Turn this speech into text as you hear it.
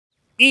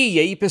E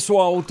aí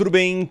pessoal, tudo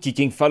bem? Aqui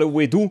quem fala é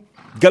o Edu.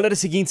 Galera, é o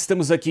seguinte,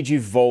 estamos aqui de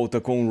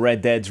volta com Red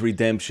Dead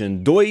Redemption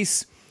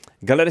 2.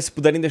 Galera, se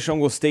puderem deixar um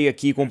gostei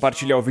aqui e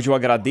compartilhar o vídeo, eu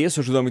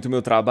agradeço, ajuda muito o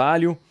meu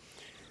trabalho.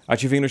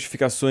 Ativem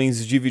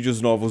notificações de vídeos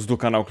novos do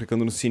canal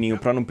clicando no sininho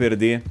para não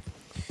perder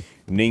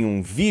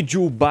nenhum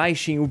vídeo.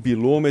 Baixem o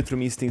bilômetro,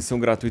 minha extensão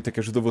gratuita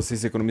que ajuda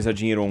vocês a economizar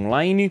dinheiro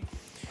online.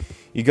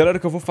 E galera, o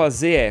que eu vou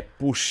fazer é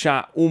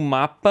puxar o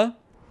mapa.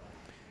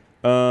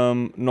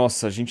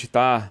 Nossa, a gente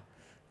tá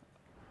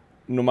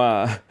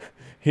numa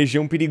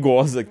região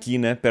perigosa aqui,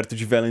 né, perto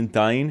de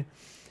Valentine.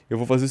 Eu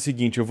vou fazer o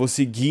seguinte, eu vou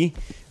seguir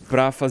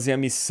pra fazer a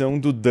missão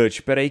do Dutch.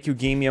 Espera aí que o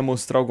game ia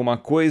mostrar alguma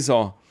coisa,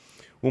 ó.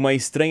 Uma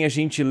estranha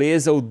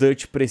gentileza, o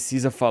Dutch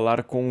precisa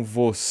falar com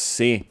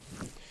você.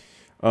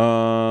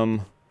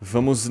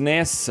 Vamos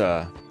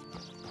nessa.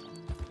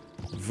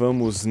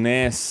 Vamos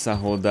nessa,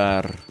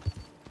 rodar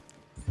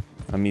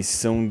a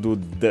missão do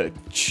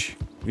Dutch.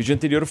 O vídeo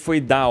anterior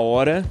foi da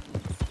hora.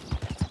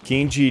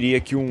 Quem diria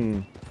que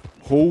um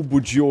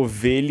roubo de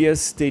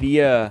ovelhas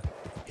teria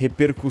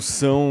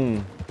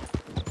repercussão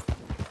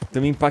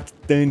tão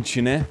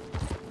impactante, né?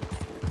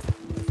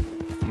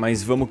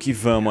 Mas vamos que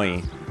vamos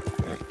aí.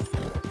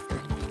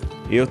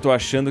 Eu tô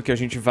achando que a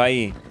gente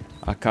vai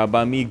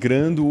acabar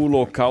migrando o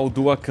local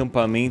do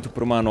acampamento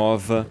para uma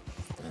nova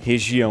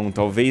região.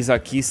 Talvez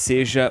aqui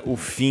seja o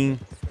fim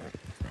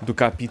do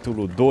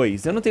capítulo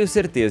 2. Eu não tenho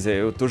certeza,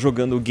 eu tô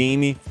jogando o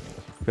game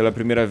pela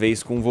primeira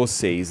vez com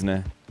vocês,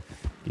 né?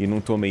 E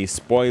não tomei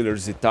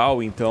spoilers e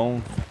tal,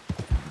 então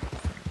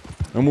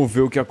vamos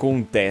ver o que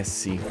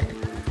acontece.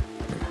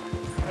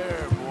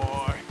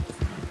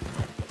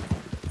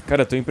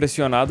 Cara, tô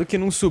impressionado que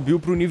não subiu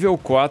pro nível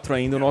 4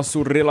 ainda o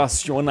nosso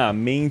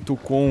relacionamento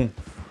com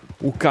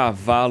o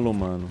cavalo,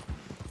 mano.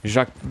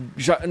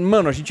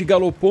 Mano, a gente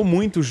galopou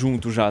muito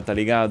junto já, tá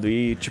ligado?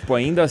 E, tipo,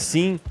 ainda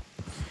assim,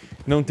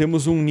 não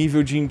temos um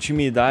nível de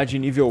intimidade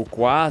nível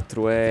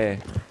 4,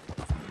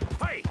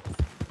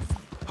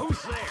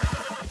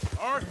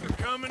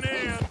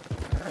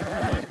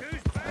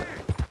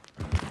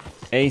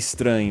 É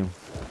estranho.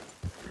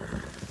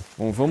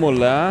 Bom, vamos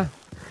lá.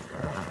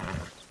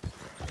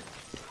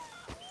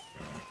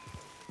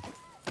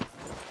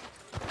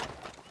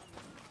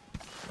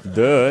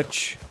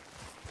 Dutch.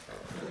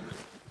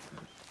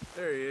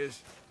 There he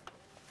is.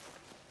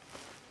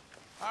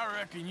 I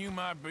reckon you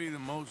might be the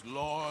most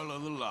loyal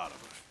of the lot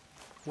of us.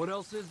 What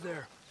else is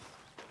there?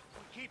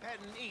 We keep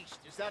heading east.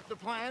 Is that the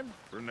plan?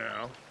 For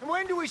now. And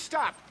when do we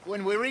stop?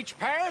 When we reach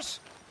Paris?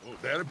 Oh,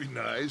 that'd be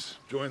nice.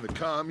 Join the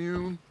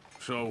commune.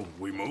 So,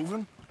 we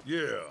moving?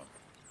 Yeah.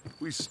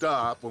 We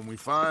stop when we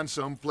find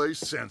someplace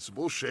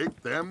sensible,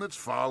 shake them that's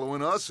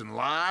following us, and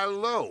lie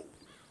low.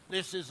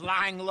 This is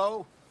lying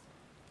low?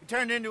 We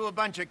turned into a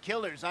bunch of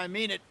killers, I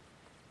mean it.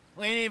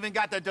 We ain't even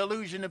got the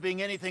delusion of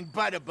being anything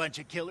but a bunch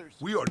of killers.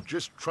 We are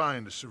just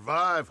trying to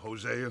survive,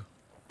 Hosea.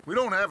 We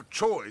don't have a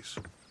choice.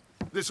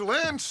 This'll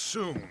end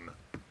soon.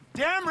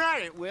 Damn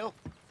right it will.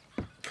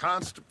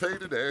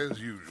 Constipated as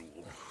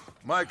usual.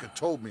 Micah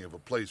told me of a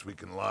place we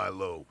can lie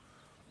low.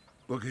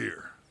 Look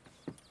here.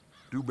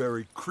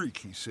 Dewberry Creek,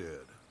 he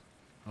said.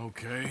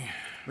 Okay.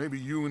 Maybe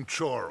you and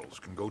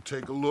Charles can go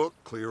take a look,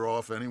 clear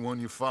off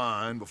anyone you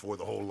find before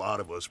the whole lot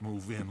of us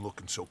move in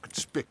looking so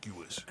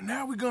conspicuous. And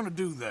how we gonna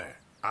do that?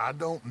 I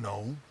don't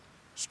know.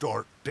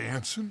 Start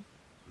dancing?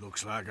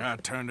 Looks like I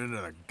turned into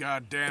the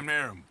goddamn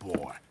errand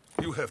boy.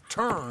 You have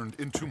turned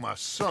into my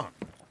son.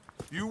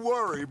 You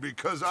worry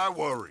because I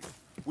worry.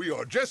 We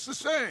are just the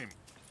same.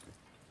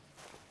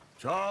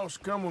 Charles,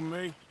 come with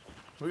me.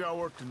 We got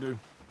work to do.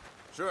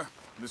 Sure,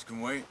 this can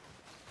wait.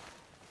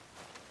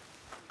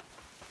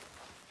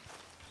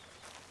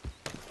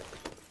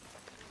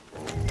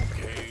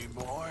 Okay,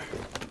 boy.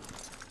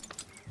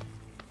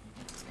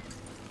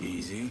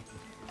 Easy.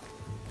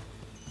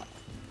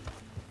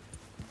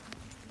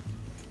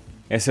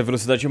 Essa é a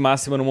velocidade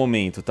máxima no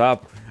momento, tá?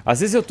 Às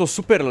vezes eu tô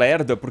super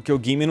lerdo porque o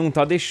game não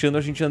tá deixando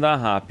a gente andar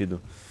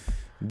rápido.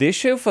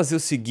 Deixa eu fazer o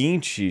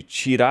seguinte,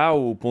 tirar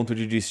o ponto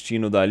de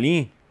destino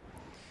dali.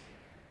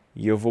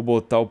 E eu vou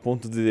botar o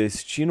ponto de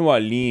destino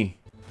ali.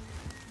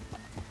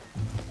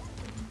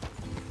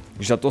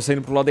 Já tô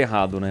saindo pro lado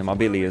errado, né? Mas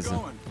beleza.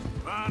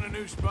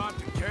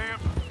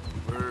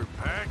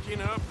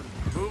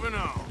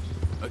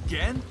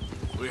 Again?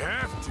 We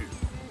have to.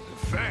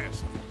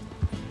 Fast.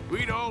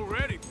 We'd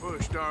already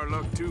pushed our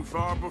luck too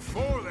far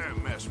before that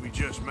mess we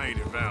just made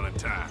at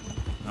Valentine.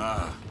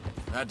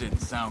 That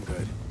didn't sound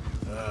good.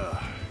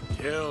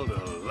 Killed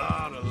a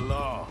lot of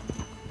law.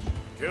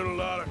 Killed a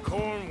lot of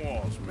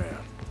Cornwall's men.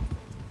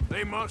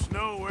 They must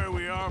know where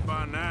we are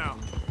by now.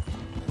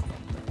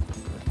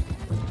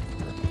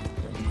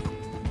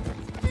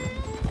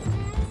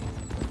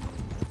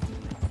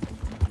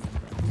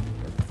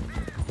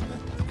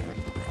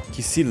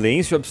 Que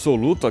silêncio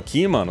absoluto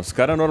aqui, mano. Os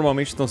caras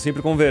normalmente estão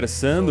sempre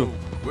conversando. So,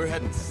 we're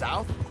heading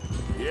south?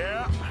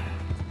 Yeah.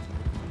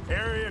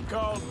 Area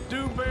called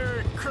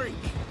Dewberry Creek.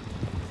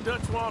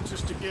 Dutch wants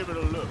us to give it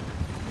a look.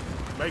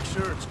 Make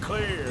sure it's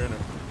clear and a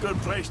good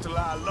place to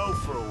lie low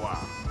for a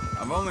while.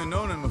 I've only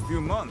known him a few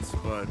months,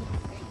 but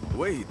The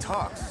way he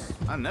talks,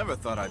 I never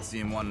thought I'd see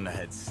him wanting to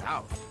head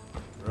south.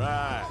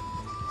 Right.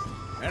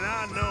 And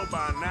I know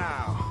by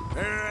now,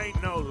 there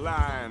ain't no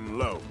lying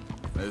low.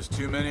 There's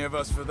too many of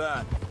us for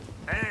that.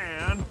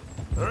 And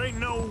there ain't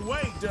no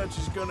way Dutch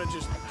is gonna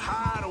just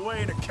hide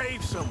away in a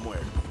cave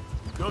somewhere.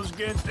 Goes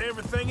against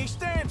everything he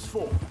stands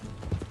for.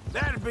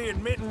 That'd be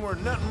admitting we're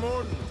nothing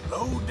more than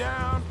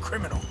low-down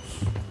criminals.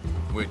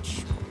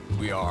 Which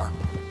we are.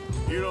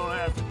 You don't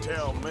have to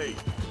tell me.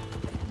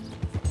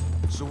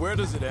 So where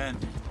does it end?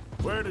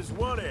 Where does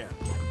what end?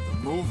 The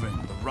moving,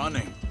 the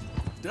running.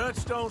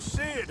 Dutch don't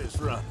see it as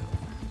running.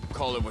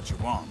 Call it what you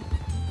want.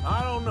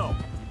 I don't know.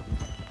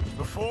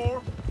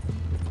 Before,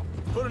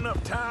 put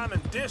enough time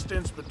and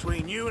distance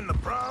between you and the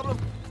problem,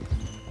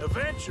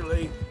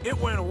 eventually it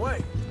went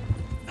away.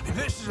 I mean,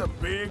 this is a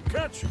big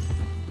country.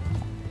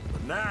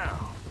 But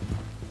now,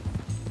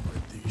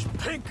 with these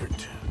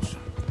Pinkertons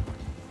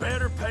and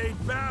better paid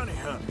bounty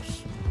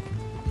hunters,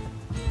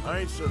 I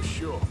ain't so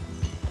sure.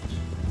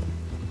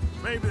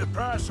 Maybe the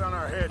price on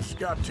our heads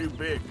got too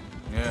big.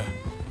 Yeah,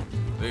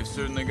 they've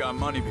certainly got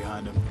money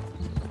behind them.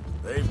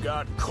 They've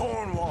got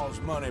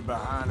Cornwall's money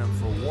behind them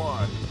for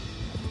one,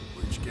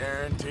 which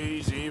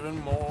guarantees even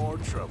more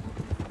trouble.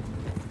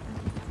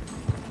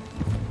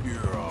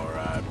 You're all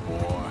right,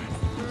 boy.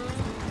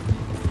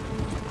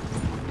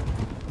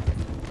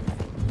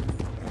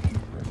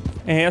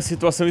 É, a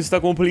situação está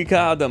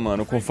complicada,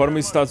 mano. Conforme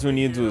os Estados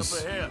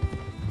Unidos...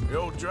 The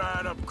old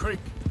dried up creek.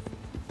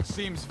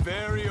 Seems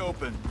very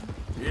open.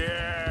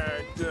 Yeah,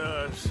 it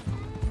does.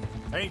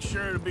 Ain't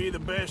sure to be the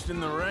best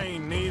in the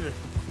rain, neither.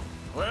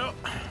 Well,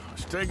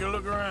 let's take a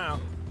look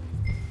around.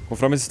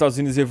 Conforme os Estados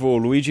Unidos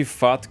evoluem, de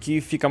fato que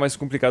fica mais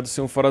complicado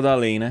ser um fora da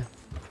lei, né?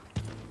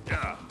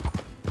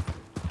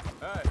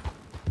 Hey,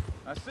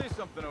 I see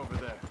something over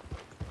there.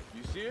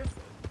 You see it?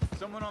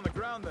 Someone on the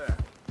ground there.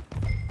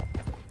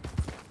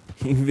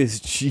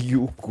 Investigue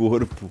o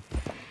corpo.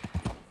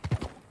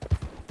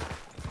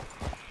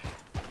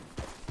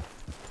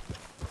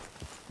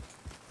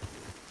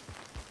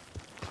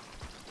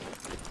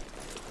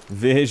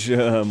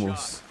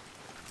 Vejamos.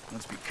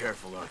 Let's be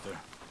careful out there.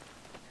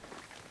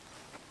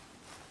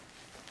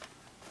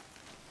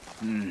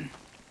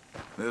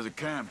 There's a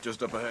camp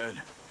just up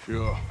ahead.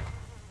 Sure.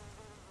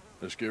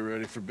 Let's get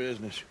ready for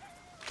business.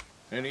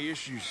 Any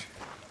issues?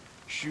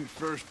 Shoot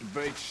first,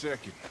 debate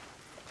second.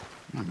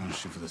 I'm not gonna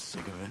shoot for the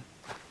sake of it.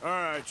 All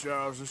right,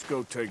 Charles, let's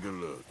go take a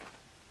look.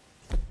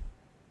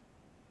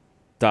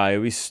 Tá,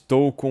 eu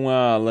estou com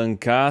a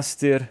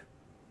Lancaster.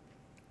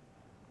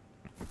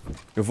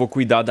 Eu vou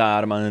cuidar da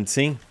arma antes,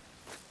 hein?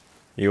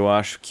 Eu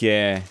acho que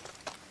é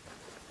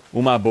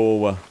uma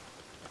boa.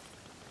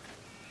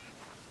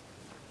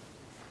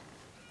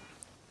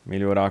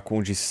 Melhorar a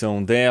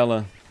condição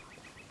dela.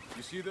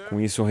 Com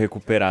isso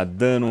recuperar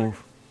dano,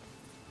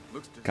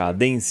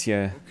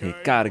 cadência,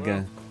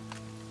 recarga.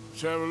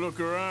 Let's have a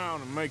look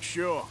around and make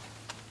sure.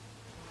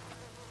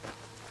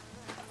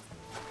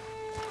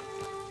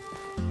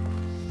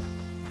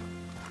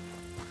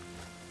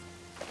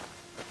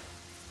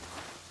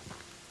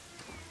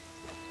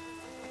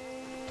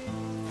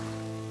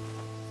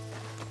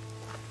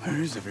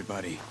 Where is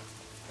everybody?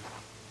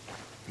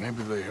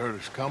 Maybe they heard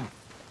us coming.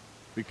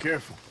 Be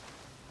careful.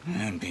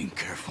 I'm being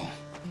careful.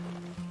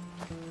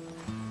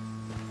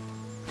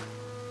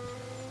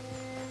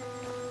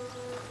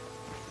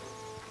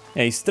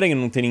 É estranho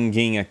não ter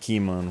ninguém aqui,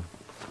 mano.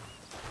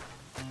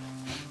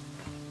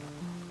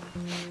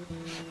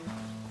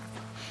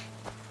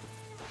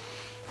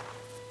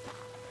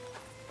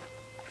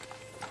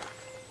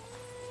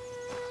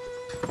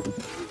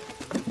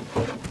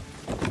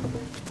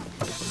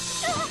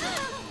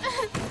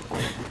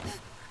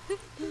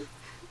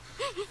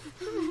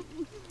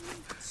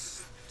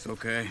 It's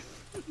okay.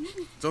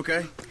 It's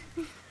okay.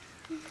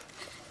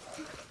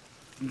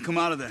 You can come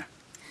out of there.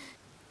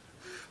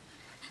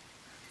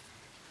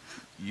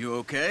 You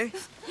okay?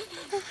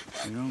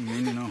 You don't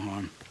mean you no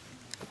harm.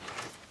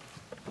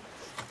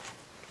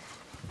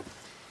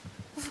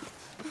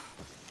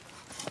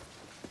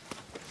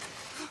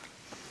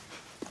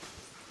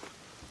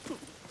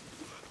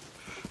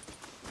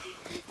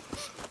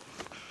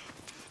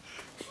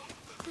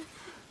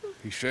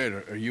 He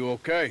said, are you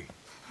okay?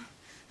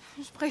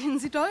 Sprechen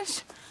Sie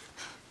Deutsch?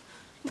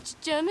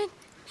 German?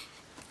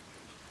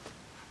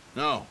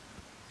 No.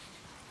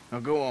 Now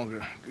go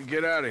on,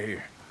 get out of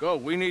here. Go,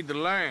 we need the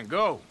land,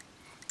 go.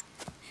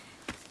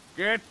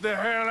 Get the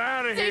hell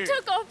out of They here.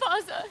 took our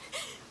father.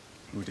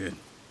 Who did?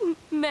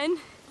 Men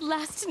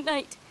last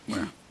night.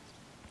 Where?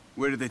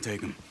 Where did they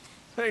take him?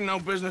 Ain't no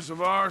business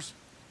of ours.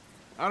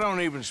 I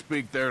don't even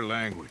speak their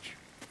language.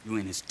 You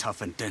ain't as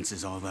tough and dense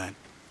as all that.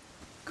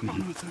 Come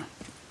on, Arthur.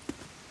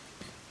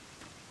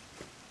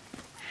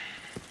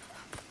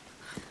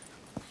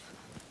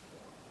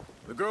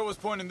 The girl was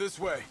pointing this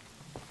way.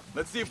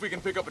 Let's see if we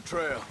can pick up a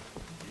trail.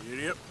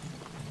 Idiot.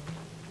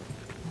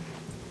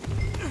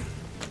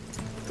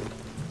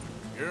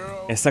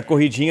 Essa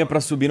corridinha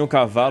pra subir no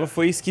cavalo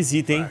foi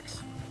esquisita, hein?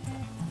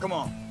 Come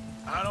on.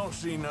 I don't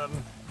see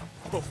nothing.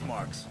 Hoof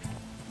marks.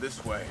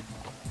 This way.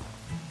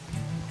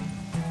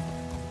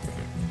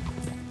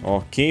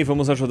 Ok,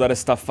 vamos ajudar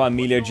esta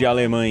família de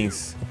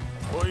alemães.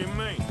 What do you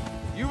mean?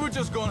 You were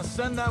just gonna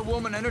send that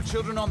woman and her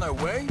children on their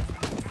way?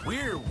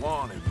 We're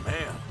wanted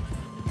men.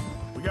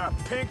 We got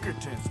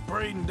Pinkertons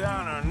breathing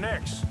down our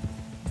necks.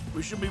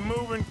 We should be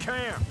moving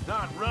camp,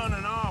 not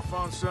running off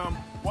on some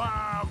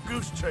wild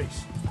goose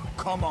chase.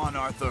 Come on,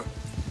 Arthur.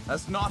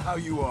 That's not how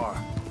you are.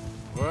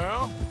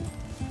 Well,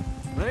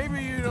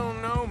 maybe you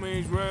don't know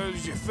me as well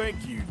as you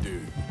think you do.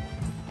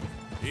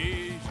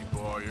 Easy,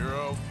 boy, you're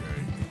okay.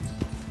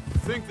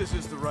 Think this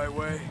is the right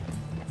way?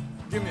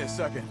 Give me a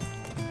second.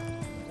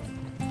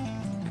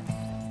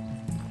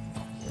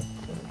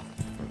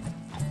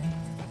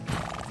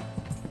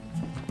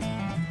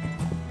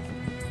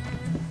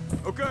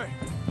 Okay,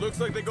 looks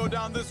like they go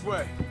down this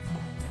way.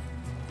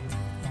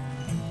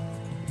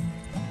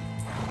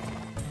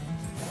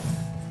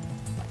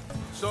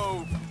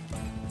 So,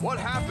 what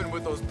happened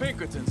with those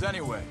Pinkertons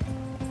anyway?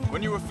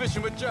 When you were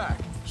fishing with Jack?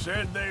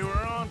 Said they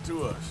were on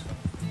to us.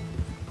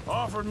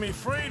 Offered me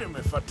freedom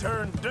if I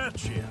turned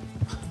Dutch in.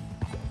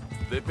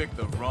 They picked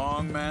the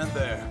wrong man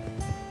there.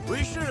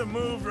 We should have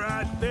moved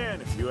right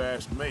then, if you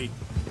asked me.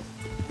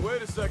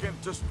 Wait a second,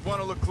 just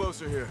want to look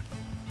closer here.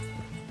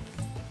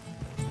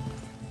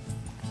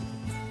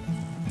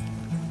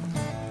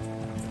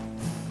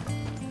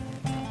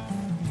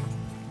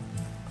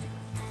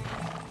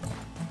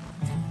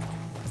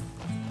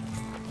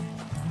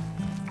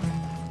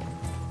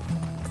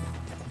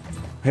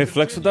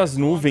 Reflexo das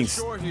nuvens.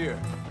 Shore here.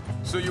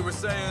 So you were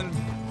saying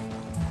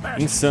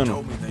Master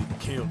told me they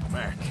killed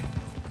Mac.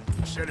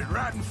 Said it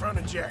right in front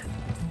of Jack.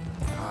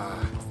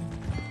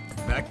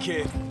 that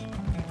kid?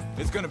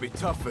 It's gonna be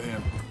tough for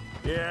him.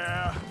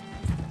 Yeah,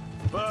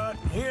 but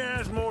he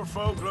has more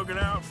folk looking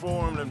out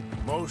for him than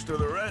most of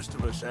the rest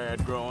of us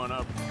had growing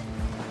up.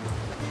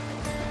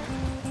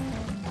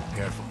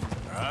 Careful.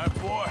 All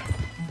right, boy.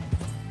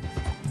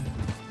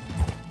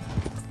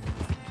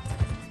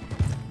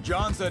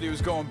 John said he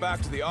was going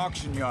back to the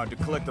auction yard to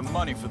collect the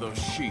money for those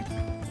sheep.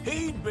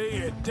 He'd be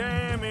a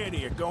damn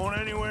idiot going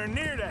anywhere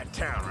near that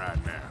town right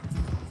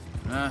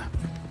now.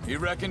 He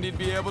reckoned he'd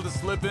be able to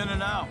slip in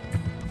and out.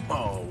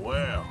 Oh,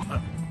 well.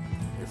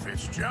 If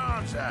it's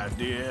John's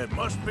idea, it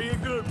must be a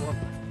good one.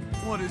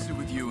 What is it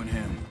with you and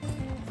him?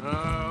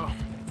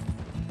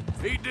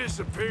 He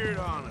disappeared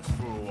on us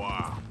for a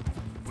while.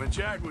 When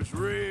Jack was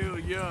real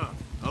young.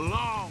 A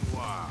long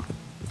while.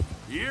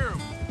 A year or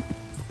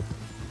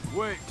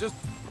more. Wait, just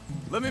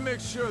let me make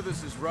sure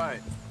this is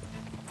right.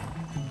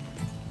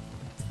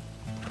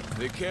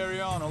 They carry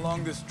on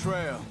along this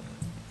trail.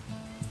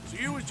 So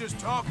you was just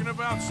talking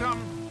about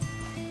something?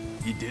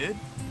 He did?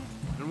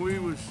 And we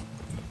was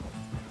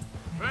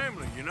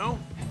family, you know?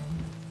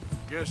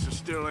 Guess I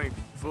still ain't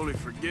fully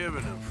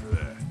forgiven him for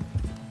that.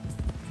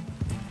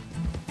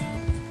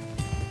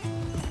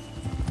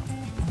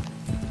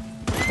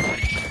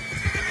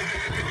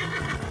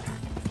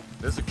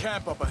 There's a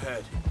camp up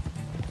ahead.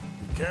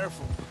 Be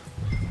careful.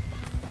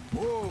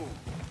 Whoa!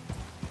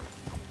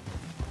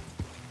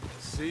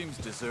 Seems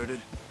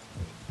deserted.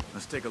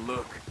 Let's take a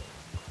look.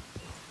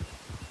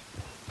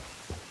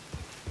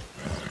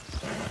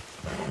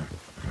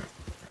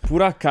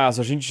 Por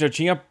acaso, a gente já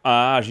tinha...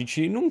 Ah, a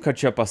gente nunca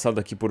tinha passado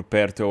aqui por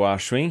perto, eu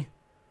acho, hein?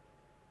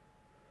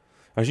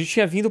 A gente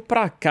tinha vindo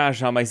pra cá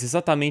já, mas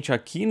exatamente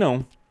aqui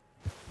não.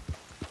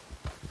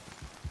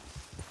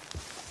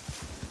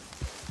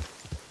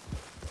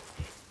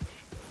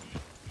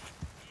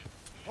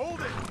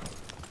 Hold it!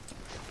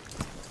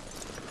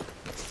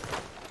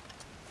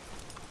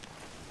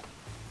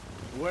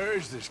 Where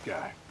is this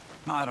guy?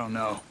 I don't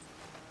know.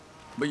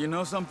 But you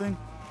know something?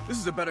 This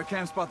is a better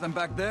camp spot than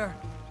back there.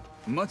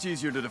 Much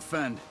easier to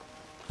defend.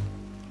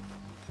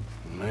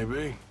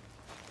 Maybe.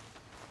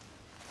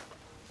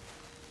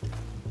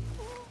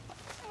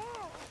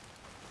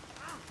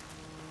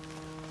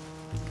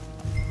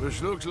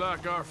 This looks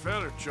like our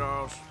fella,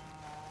 Charles.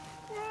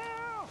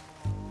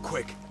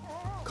 Quick,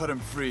 cut him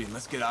free and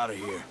let's get out of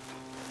here.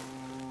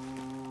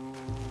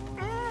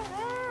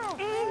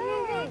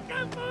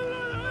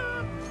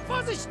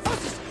 Vorsicht,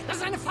 Vorsicht! Das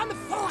ist eine Pfanne!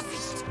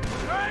 Vorsicht!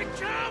 Take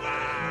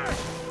cover!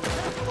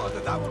 Oh,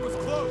 that one was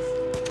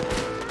close.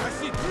 I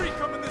see three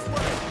coming this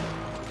way.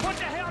 What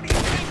the hell do you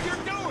think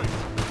you're doing?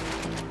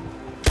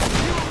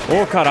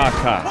 Ô,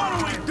 caraca! What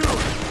are we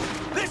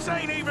doing? This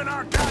ain't even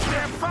our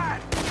goddamn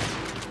fight!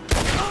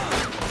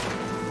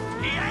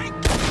 He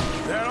ain't?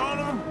 That on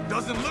him?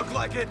 Doesn't look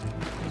like it.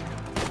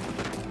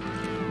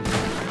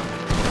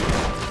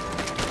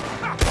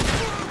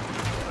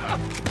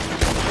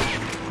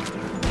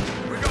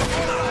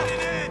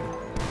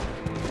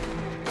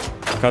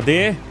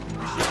 Cadê?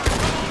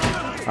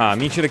 Ah,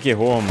 mentira que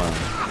errou, mano.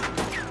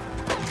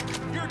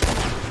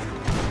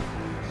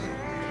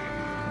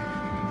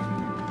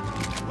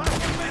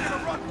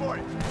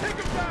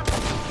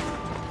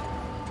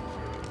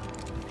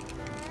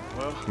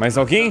 Mais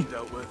alguém?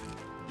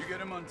 You get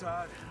him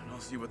untied, and I'll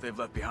see what they've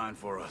left behind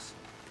for us.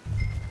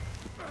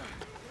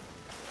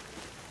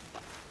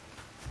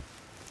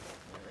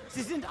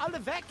 Sie sind alle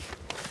weg!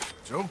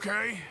 It's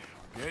okay.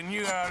 Getting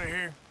you out of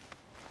here.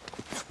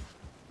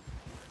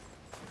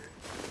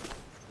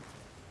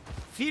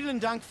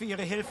 Vielen Dank für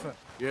Ihre Hilfe.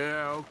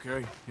 Yeah,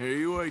 okay. Here,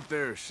 you wait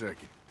there a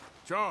second.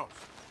 Charles,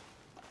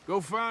 go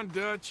find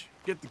Dutch.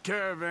 Get the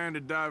caravan to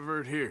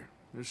divert here.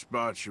 This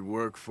spot should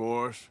work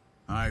for us.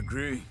 I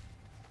agree.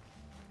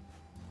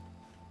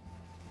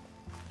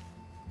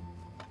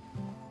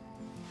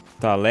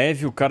 Tá,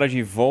 leve o cara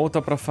de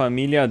volta pra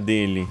família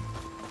dele.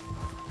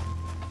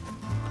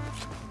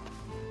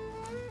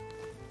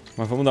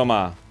 Mas vamos dar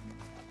uma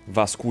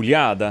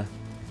vasculhada.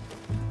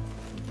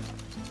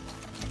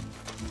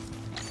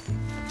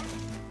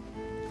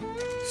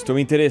 Estou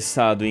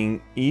interessado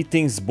em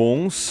itens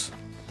bons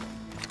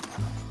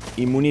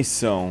e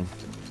munição.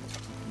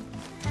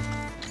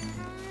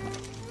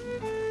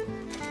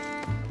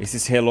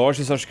 Esses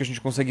relógios acho que a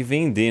gente consegue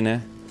vender,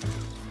 né?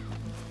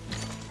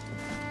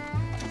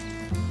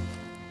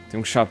 Tem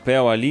um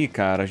chapéu ali,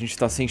 cara. A gente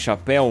tá sem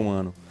chapéu,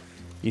 mano.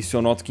 Isso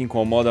eu noto que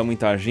incomoda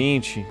muita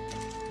gente.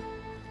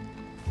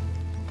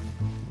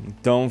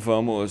 Então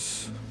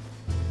vamos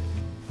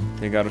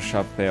pegar o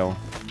chapéu.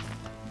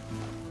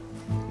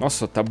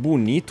 Nossa, tá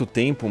bonito o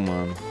tempo,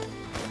 mano.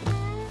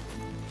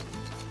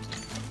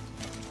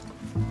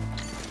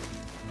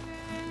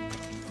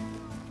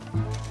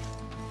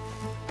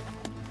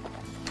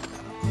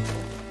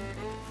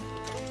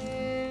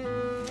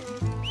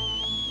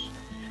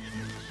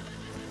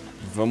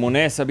 Vamos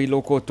nessa,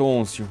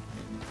 bilocotôncio.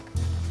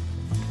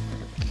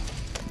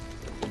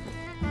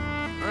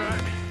 All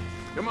right,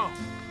 come on.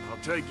 I'll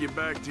take you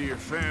back to your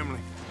family.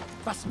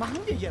 Was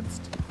machen wir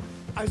jetzt?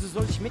 Also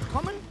soll ich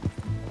mitkommen?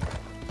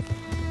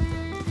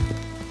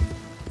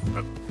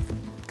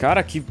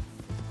 Cara, que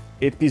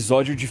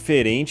episódio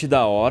diferente,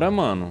 da hora,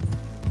 mano.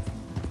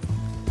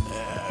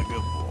 Yeah,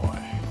 good boy.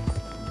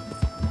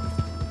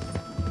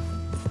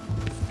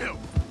 Yo.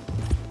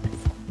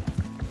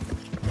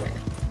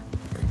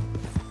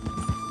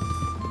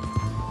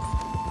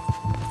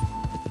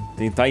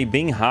 Tentar ir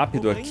bem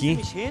rápido Wo bringen Sie aqui.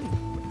 mich hin?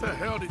 What the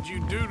hell did you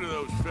do to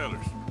those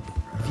fellers?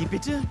 Wie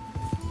bitte?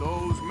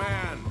 Those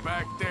men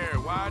back there,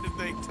 why did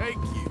they take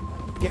you?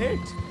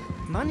 Geld.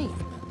 Money.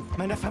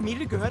 Meiner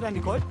Familie gehört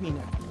eine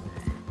Goldmine.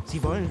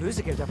 Sie wollen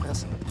Lösegeld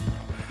erpressen.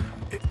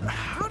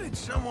 How did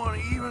someone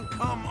even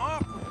come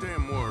up with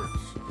them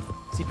words?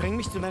 Sie bringen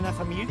mich zu meiner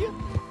Familie?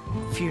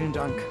 Vielen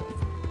Dank.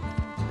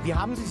 Wie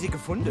haben Sie sie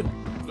gefunden?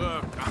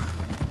 Look,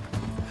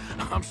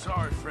 I'm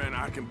sorry, friend.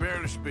 I can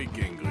barely speak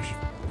English.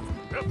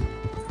 Yep.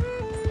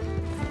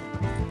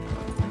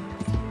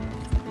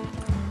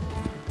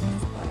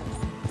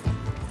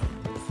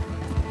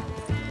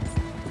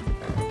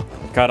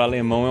 Cara,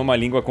 alemão é uma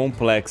língua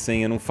complexa,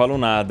 hein? Eu não falo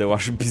nada, eu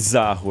acho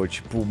bizarro, é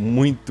tipo,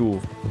 muito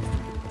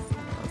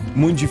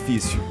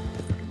difícil.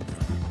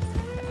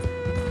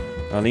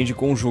 Além de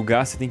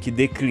conjugar, você tem que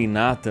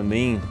declinar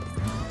também.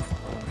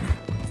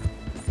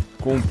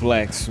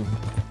 Complexo.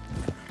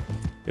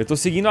 Eu tô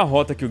seguindo a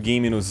rota que o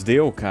game nos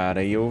deu,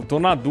 cara, e eu tô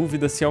na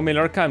dúvida se é o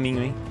melhor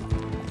caminho, hein?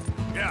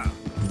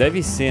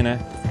 Deve ser, né?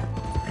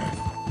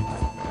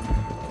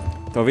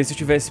 Talvez se eu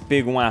tivesse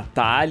pego um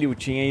atalho,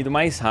 tinha ido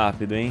mais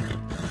rápido, hein?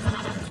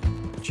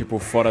 Tipo,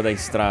 fora da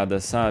estrada,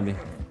 sabe?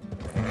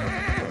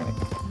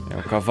 É,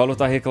 o cavalo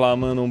tá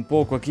reclamando um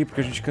pouco aqui porque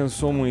a gente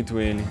cansou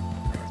muito ele.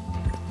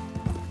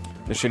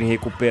 Deixa ele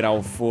recuperar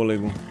o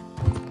fôlego.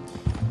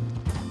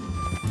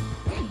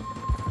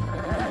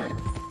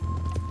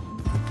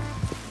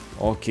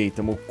 Ok,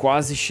 estamos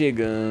quase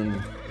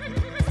chegando.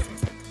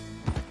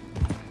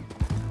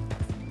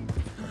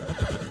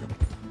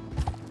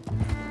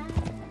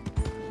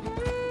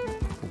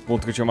 O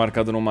ponto que eu tinha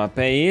marcado no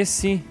mapa é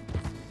esse.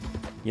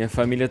 E a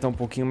família tá um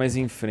pouquinho mais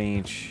em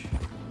frente.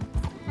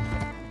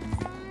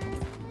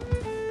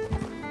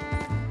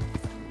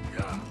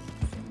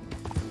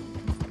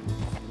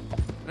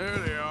 There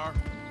they are.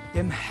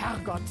 Dem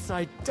Herrgott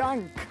sei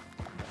Dank.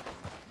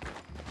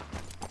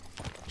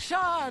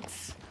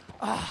 Schatz!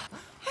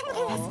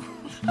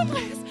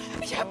 Andreas,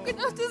 ich hab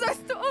gedacht, du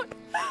seist tot.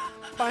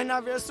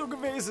 Beinahe wärst du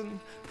gewesen.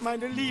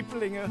 Meine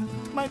Lieblinge.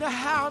 Meine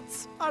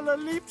Herz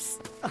allerliebst.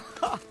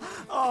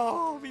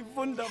 Oh, wie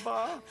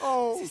wunderbar.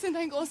 Oh. Sie sind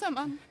ein großer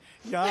Mann.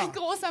 Ja. Ein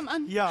großer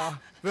Mann. Ja,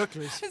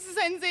 wirklich. Es ist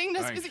ein Segen,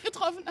 dass wir Thanks. Sie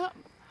getroffen haben.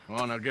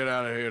 Come on, now get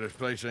out of here. This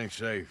place ain't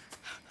safe.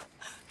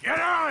 Get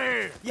out of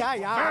here! Ja,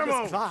 ja,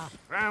 alles klar.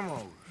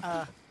 Vamos!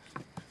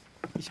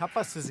 Ich hab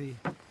was für Sie.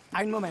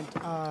 Einen Moment.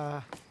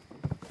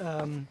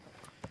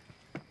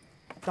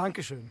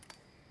 Dankeschön.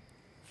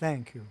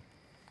 Thank you.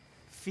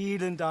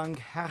 Vielen Dank,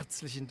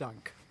 herzlichen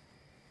Dank.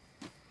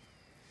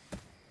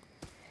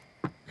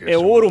 É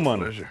ouro,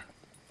 mano.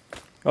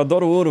 Eu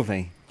adoro ouro,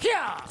 velho.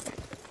 Ja!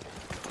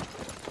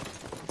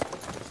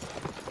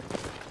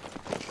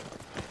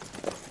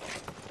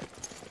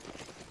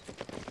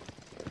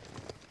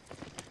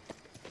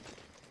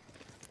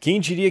 Quem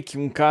diria que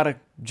um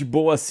cara de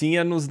boa assim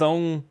ia nos dar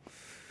um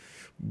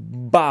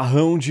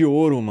barrão de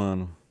ouro,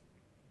 mano.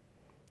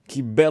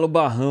 Que belo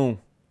barrão.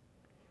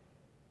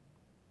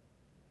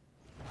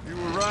 You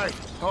were right.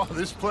 Oh,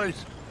 this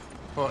place.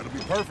 Oh, it'll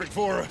be perfect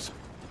for us.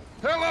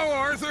 Hello,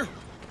 Arthur.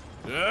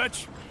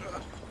 Dutch?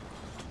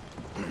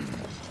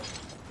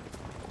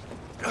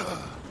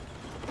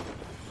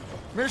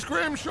 Miss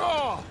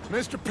Grimshaw,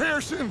 Mr.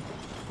 Pearson,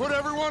 put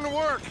everyone to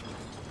work.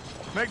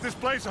 Make this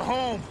place a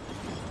home.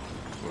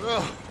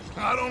 Well,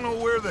 I don't know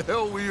where the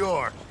hell we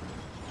are,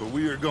 but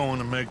we are going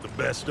to make the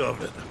best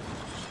of it.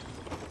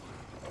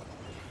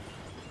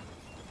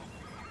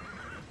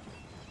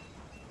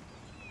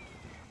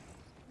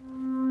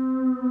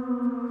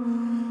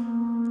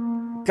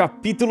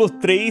 Capítulo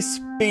 3,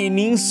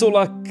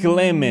 Península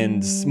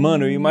Clemens.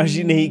 Mano, eu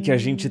imaginei que a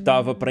gente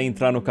tava pra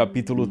entrar no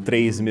capítulo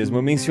 3 mesmo.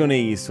 Eu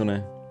mencionei isso,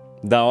 né?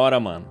 Da hora,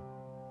 mano.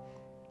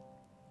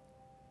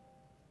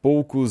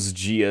 Poucos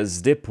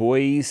dias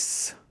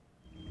depois...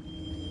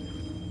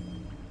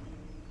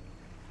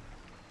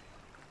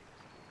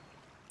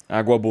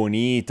 Água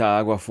bonita,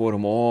 água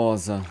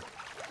formosa.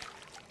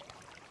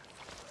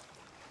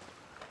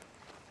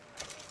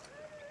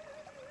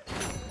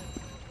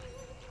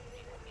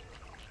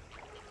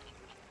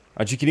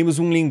 Adquirimos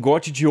um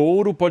lingote de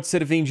ouro, pode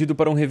ser vendido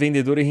para um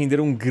revendedor e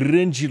render um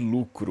grande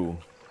lucro.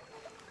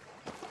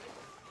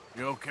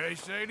 You okay,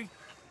 Sadie?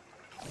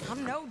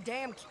 I'm no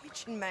damn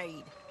kitchen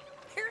maid.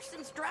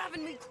 Pearson's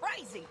driving me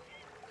crazy.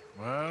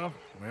 Well,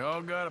 we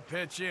all gotta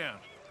pitch in.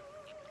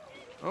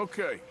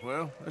 Okay,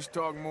 well, let's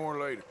talk more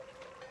later.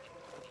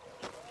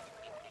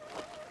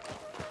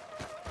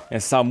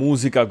 Essa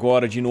música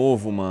agora de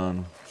novo,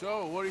 mano.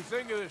 So, what do you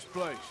think of this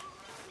place?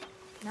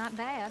 Not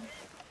bad.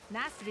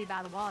 Nice to be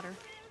by the water.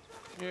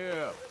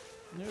 Yeah,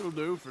 it'll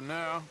do for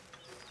now.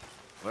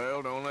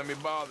 Well, don't let me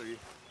bother you.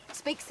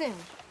 Speak soon.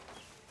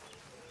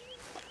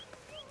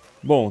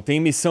 Bom, tem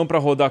missão pra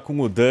rodar com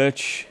o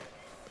Dutch.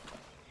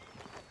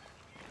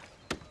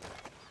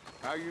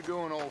 How you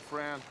doing, old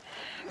friend?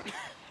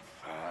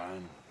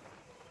 Fine.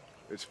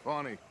 It's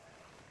funny,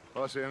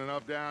 us ending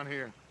up down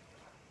here.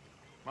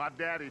 My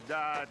daddy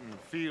died in the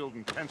field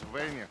in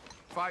Pennsylvania,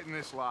 fighting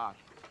this lot.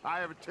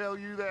 I ever tell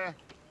you that?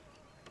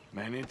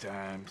 Many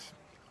times.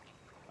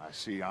 I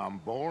see I'm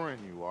boring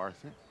you,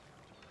 Arthur.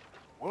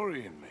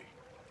 Worrying me.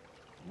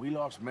 We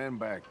lost men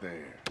back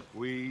there.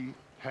 We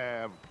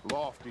have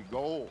lofty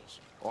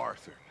goals,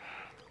 Arthur.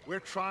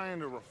 We're trying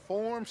to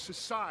reform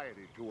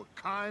society to a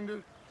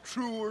kinder,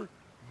 truer,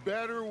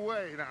 better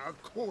way. Now,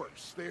 of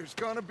course, there's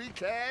gonna be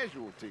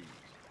casualties.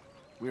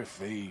 We're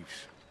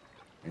thieves.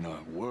 In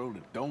a world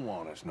that don't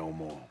want us no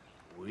more.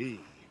 We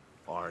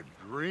are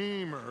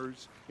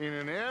dreamers in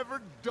an ever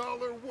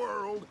duller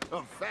world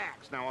of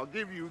facts. Now, I'll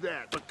give you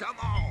that, but come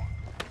on.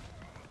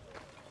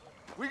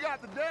 We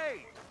got the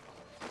day.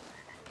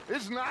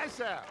 It's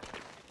nice out.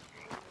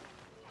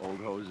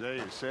 Old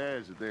Hosea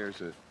says that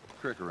there's a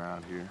creek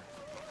around here.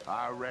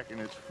 I reckon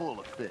it's full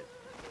of fish.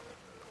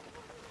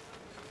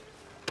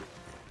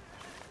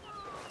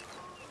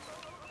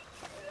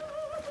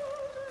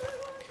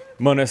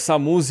 Mano, essa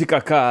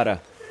música,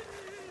 cara,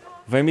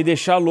 vai me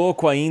deixar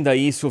louco ainda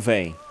isso,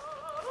 véi.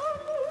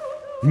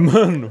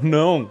 Mano,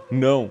 não,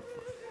 não.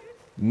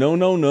 Não,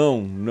 não,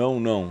 não, não,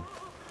 não.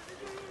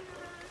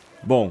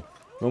 Bom,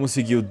 vamos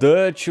seguir o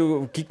Dutch.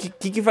 O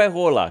que vai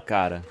rolar,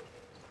 cara?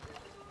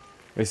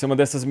 Vai ser uma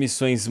dessas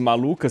missões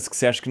malucas que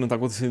você acha que não tá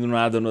acontecendo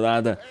nada, no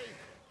nada.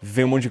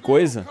 Vem um monte de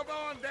coisa.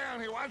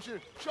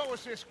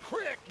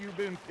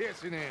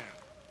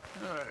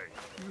 Hey,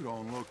 you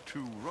don't look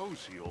too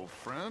rosy, old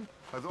friend.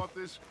 I thought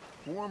this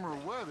warmer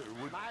weather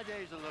would... My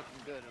days are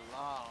looking good and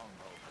long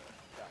over.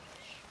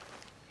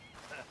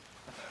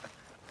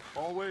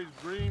 Always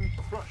green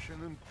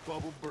crushing and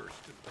bubble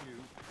bursting,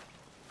 you.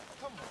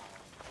 Come on,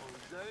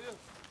 Hosea.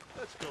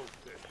 Let's go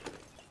fishing.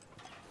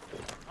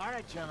 All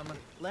right, gentlemen.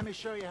 Let me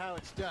show you how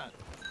it's done.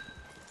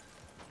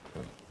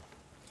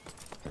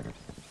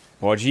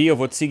 Pode ir, eu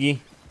vou te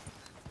seguir.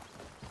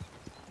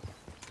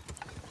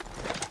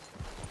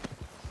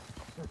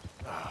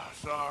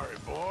 Sorry,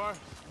 boy.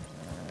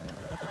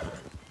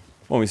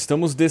 Bom,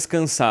 estamos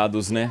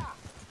descansados, né?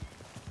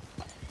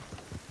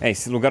 É,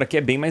 esse lugar aqui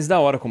é bem mais da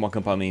hora como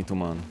acampamento,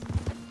 mano.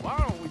 Why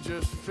don't we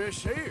just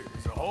fish here?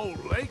 There's a whole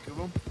lake of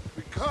them.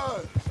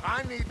 Because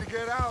I need to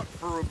get out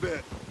for a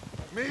bit.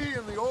 Me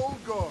and the old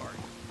guard.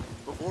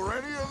 Before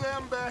any of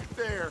them back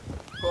there,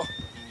 oh,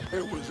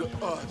 it was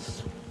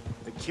us.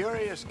 The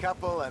curious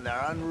couple and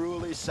their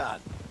unruly son.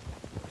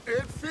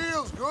 It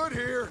feels good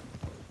here.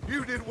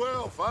 You did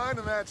well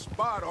finding that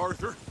spot,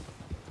 Arthur.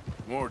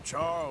 More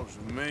Charles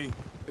than me.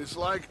 It's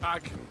like I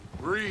can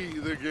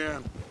breathe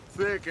again,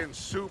 thick and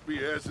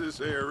soupy as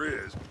this air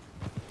is.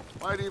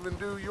 Might even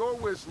do your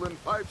whistling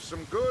pipes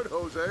some good,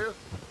 Hosea.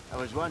 I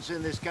was once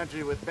in this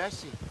country with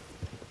Bessie.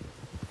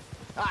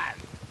 Ah,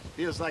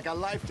 feels like a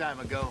lifetime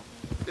ago.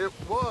 It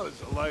was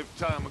a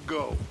lifetime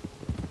ago.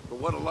 But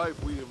what a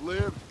life we have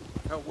lived,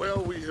 how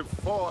well we have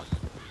fought,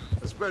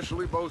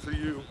 especially both of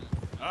you.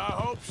 I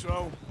hope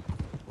so.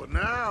 But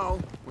now,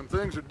 when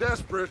things are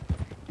desperate,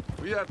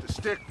 we have to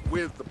stick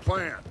with the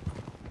plan.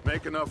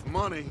 Make enough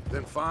money,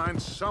 then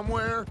find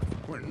somewhere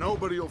where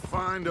nobody will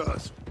find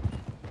us.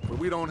 Where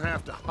we don't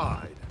have to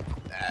hide.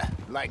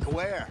 Like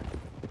where?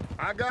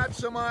 I got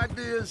some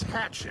ideas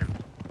hatching,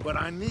 but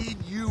I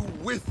need you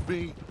with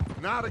me,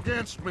 not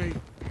against me.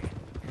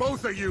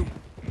 Both of you.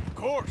 Of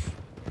course.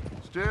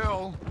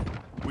 Still,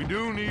 we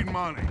do need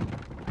money.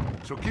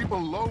 So keep a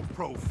low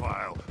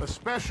profile,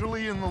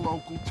 especially in the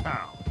local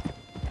town.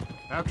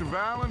 After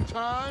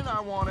Valentine,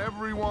 I want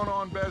everyone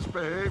on best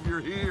behavior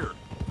here.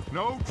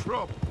 No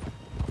trouble.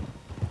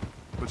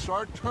 But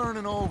start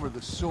turning over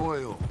the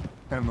soil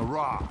and the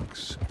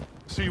rocks.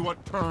 See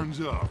what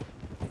turns up.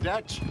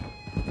 Dutch,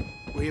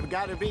 we've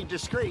got to be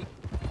discreet.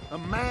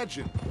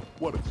 Imagine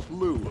what a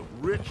slew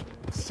of rich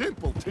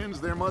simpletons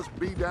there must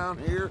be down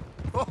here.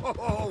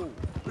 Oh,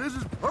 this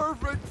is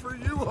perfect for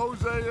you,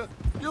 Hosea.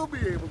 You'll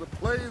be able to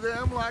play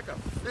them like a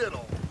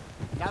fiddle.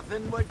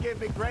 Nothing would give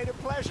me greater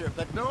pleasure,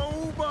 but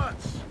No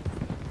buts.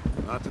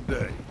 Not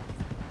today.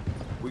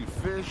 We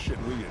fish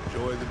and we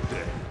enjoy the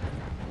day.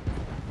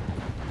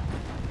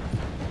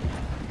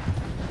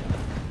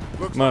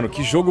 Looks Mano, like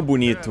que law jogo and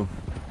bonito.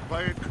 death.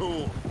 Play it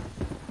cool.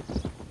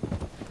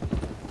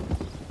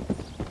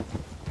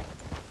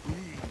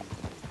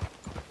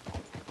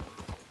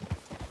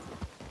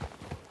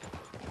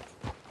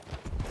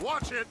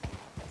 Watch it.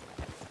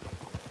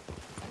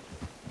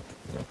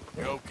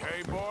 You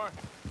okay, boy?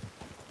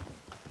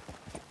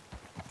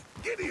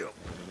 Giddy up.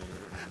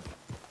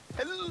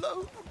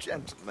 Hello,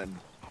 gentlemen.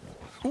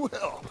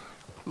 Well,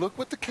 look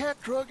what the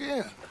cat drug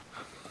in.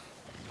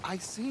 I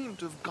seem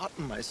to have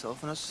gotten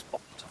myself in a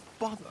spot of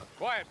bother.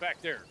 Quiet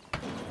back there.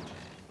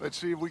 Let's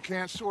see if we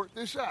can't sort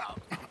this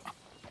out.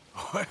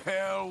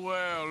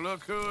 Well,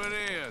 look who it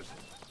is.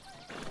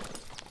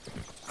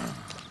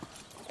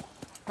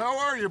 How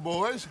are you,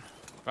 boys?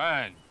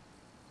 Fine.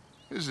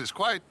 This is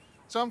quite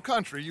some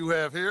country you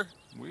have here.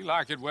 We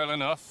like it well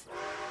enough.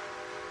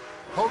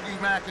 Hoagie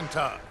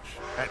McIntosh,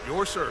 at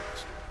your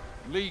service.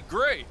 Lee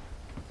Gray.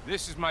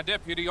 This is my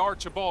deputy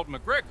Archibald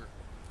McGregor.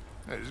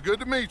 It's good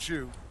to meet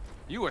you.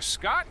 You a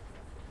Scot?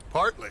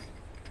 Partly.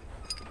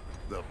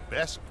 The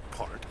best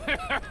part.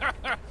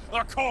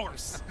 Of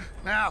course.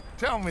 Now,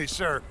 tell me,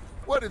 sir,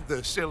 what did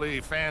the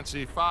silly,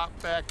 fancy fop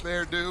back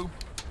there do?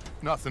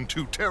 Nothing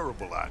too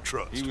terrible, I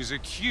trust. He was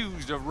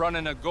accused of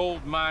running a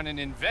gold mining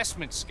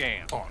investment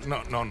scam. Oh,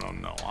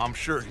 no. I'm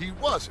sure he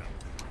wasn't.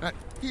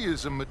 He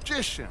is a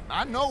magician.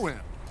 I know him.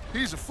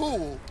 He's a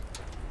fool,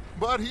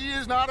 but he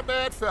is not a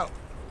bad fellow.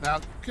 Now,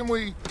 can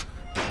we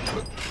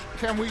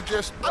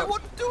just... I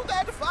wouldn't do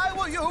that if I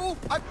were you.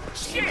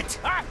 Shit!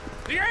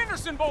 The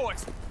Anderson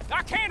boys!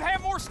 I can't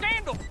have more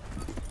scandal!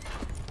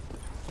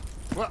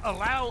 Well,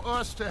 allow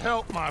us to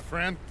help, my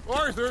friend.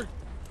 Arthur,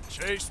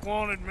 Chase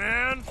wanted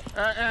man.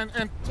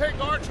 and take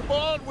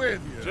Archibald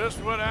with you. Just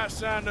what I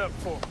signed up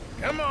for.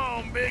 Come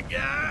on, big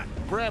guy.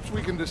 Perhaps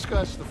we can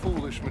discuss the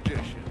foolish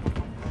magician.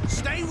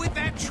 Stay with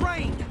that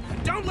train.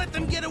 Don't let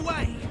them get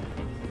away.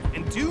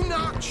 And do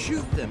not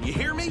shoot them, you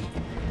hear me?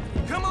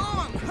 Come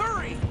on,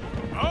 hurry.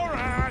 All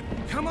right.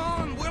 Come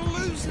on, we're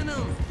losing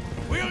them.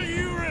 Will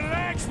you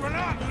relax? We're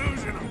not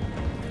losing them.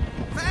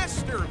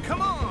 Faster,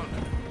 come on.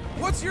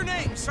 What's your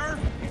name, sir?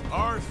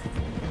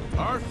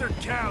 Arthur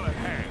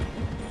Callahan.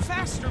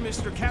 Faster,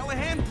 Mr.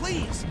 Callahan,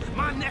 please.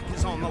 My neck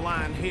is on the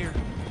line here.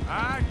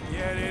 I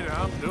get it.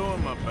 I'm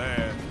doing my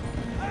best.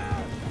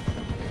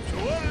 So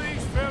what are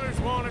these fellas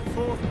wanted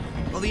for?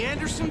 Well, the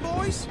Anderson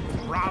boys?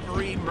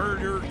 Robbery,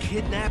 murder,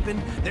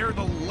 kidnapping. They're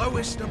the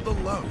lowest of the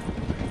low.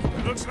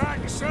 Looks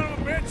like the son of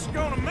a bitch is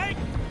gonna make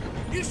it.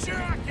 You sure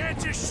I can't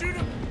just shoot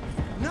him?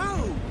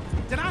 No.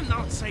 Did I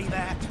not say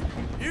that?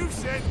 You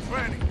said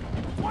plenty.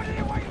 What are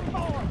you waiting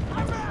for?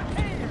 I'm right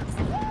here.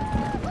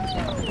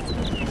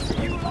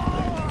 You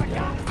all I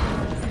got.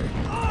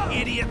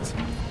 Idiot.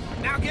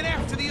 Now get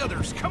after the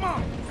others. Come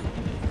on.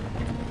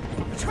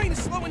 The train is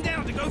slowing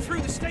down to go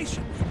through the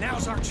station.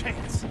 Now's our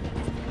chance.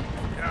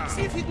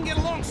 See if you can get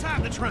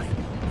alongside the train.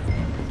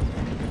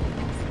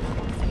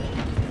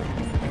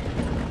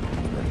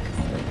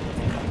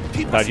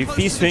 Tá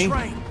difícil, hein?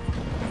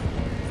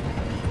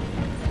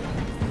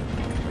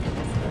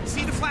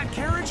 See the flat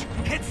carriage?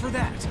 Head for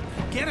that.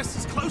 Get us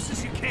as close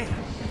as you can.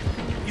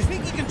 You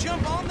think you can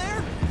jump on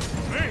there?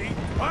 Me?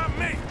 Why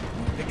me?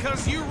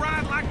 Because you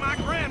ride like my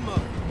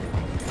grandmother.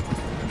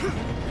 You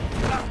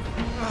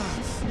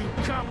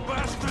cop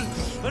bastard!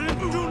 I didn't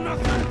do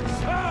nothing!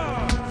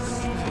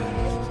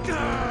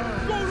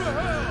 Go to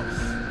hell!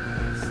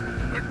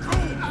 Let go!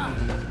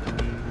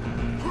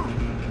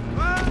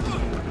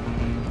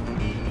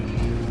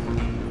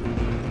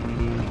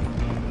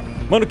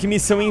 Mano, que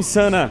missão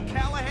insana.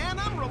 Callahan,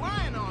 I'm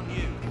relying on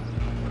you.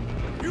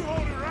 You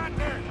hold it right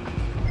there!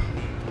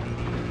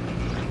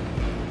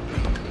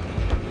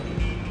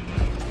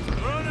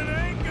 Running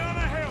ain't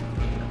gonna help!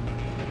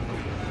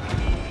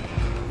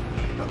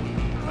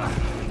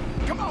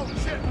 Come on,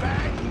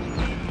 shitbag!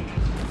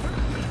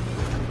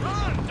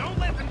 Run! Don't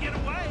let them get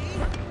away!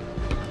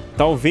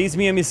 Talvez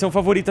minha missão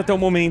favorita até o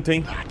momento,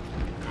 hein?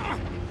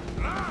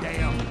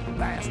 Damn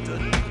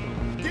bastard.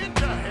 Get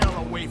the hell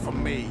away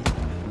from me.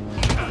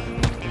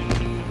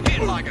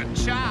 Hit like a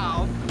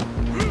child.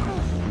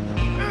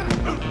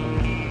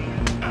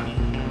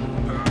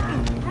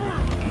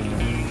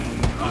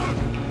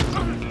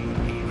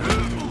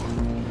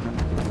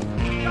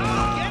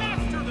 Get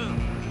after them!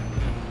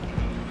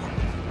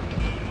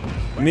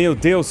 Meu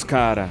Deus,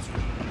 cara.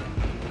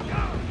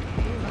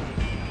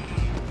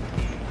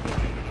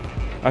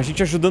 A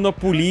gente ajudando a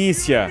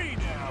polícia.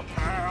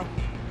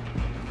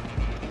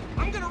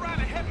 I'm gonna ride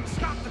ahead and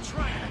stop the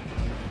train.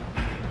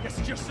 Guess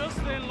it's just us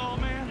then,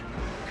 lawman.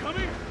 Come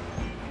here.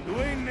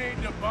 We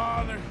need to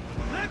bother.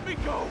 Let me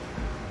go.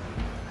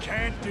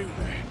 Can't do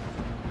that.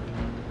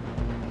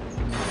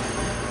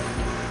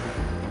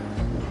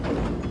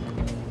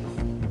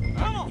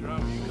 Come on.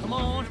 Come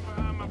on.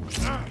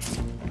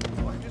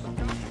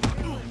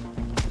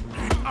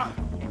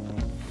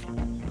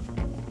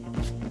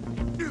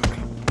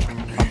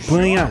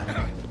 Apanha.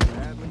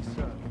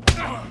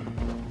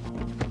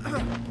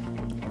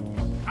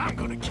 I'm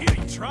gonna kill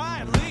you. Try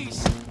at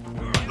least.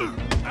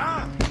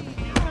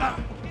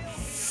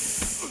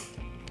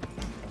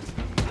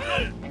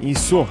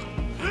 Isso.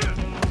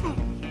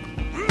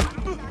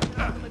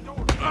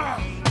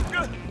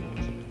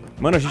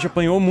 Mano, a gente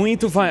apanhou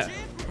muito, vai.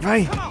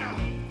 Vai.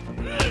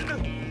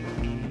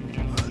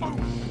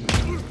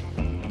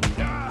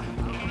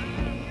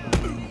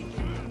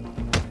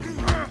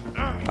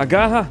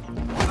 Agarra.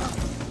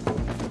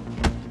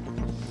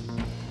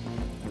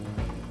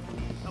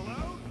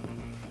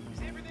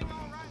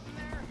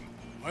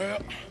 Well,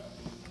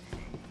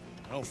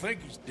 I don't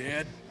think he's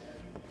dead.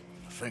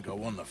 I think I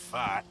won the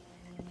fight.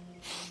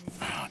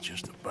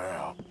 Just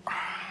about.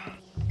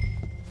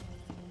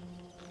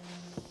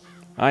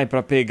 Ai,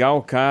 pra pegar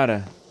o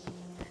cara.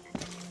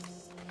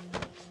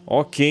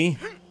 Ok.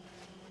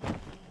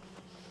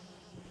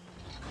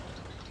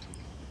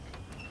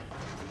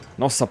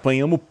 Nossa,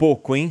 apanhamos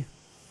pouco, hein?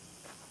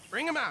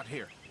 Bring him out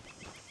here.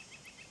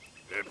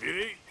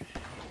 Deputy,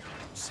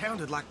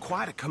 Sounded like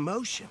quite a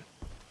commotion.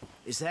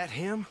 Is that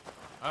him?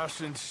 I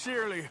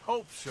sincerely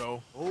hope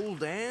so.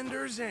 Old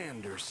Anders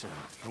Anderson.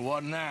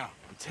 What now?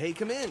 Take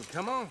him in,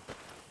 come on.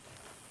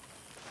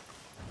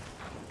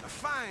 A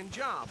fine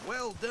job,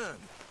 well done.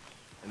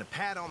 And a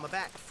pat on the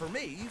back for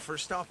me for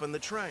stopping the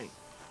train.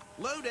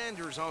 Load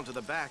Anders onto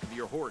the back of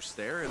your horse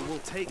there, and we'll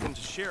take him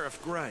to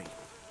Sheriff Gray.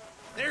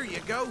 There you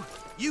go.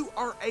 You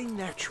are a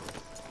natural.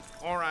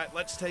 All right,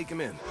 let's take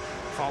him in.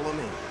 Follow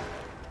me.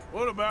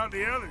 What about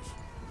the others?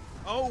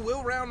 Oh,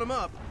 we'll round them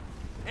up.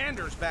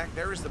 Anders back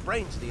there is the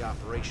brains of the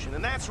operation,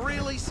 and that's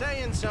really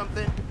saying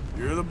something.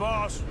 You're the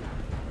boss.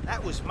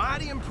 That was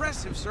mighty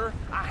impressive, sir.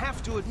 I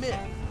have to admit.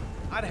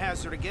 I'd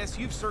hazard a guess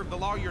you've served the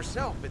law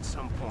yourself at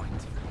some point.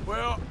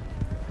 Well,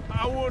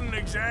 I wouldn't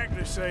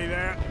exactly say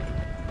that.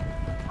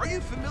 Are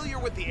you familiar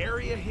with the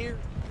area here?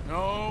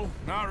 No,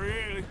 not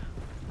really.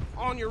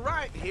 On your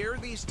right here,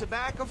 these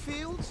tobacco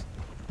fields?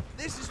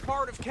 This is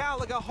part of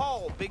Caliga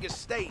Hall, big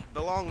estate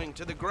belonging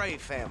to the Gray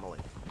family.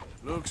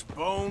 Looks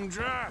bone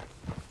dry.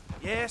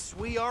 Yes,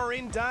 we are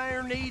in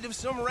dire need of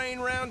some rain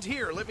round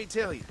here, let me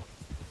tell you.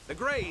 The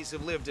Grays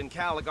have lived in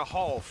Caliga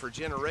Hall for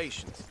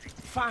generations.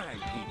 Fine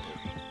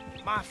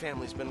people. My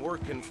family's been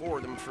working for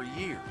them for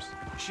years.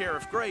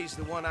 Sheriff Gray's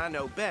the one I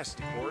know best,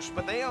 of course,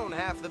 but they own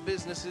half the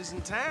businesses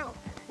in town.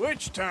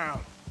 Which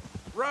town?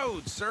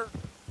 Rhodes, sir.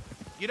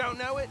 You don't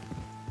know it?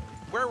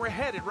 Where we're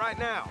headed right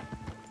now.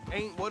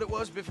 Ain't what it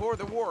was before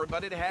the war,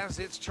 but it has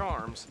its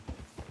charms.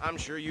 I'm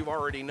sure you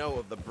already know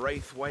of the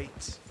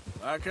Braithwaites.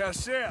 Like I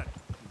said,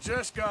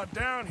 just got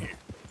down here.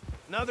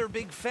 Another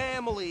big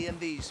family in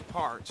these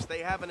parts. They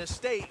have an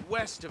estate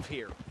west of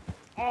here.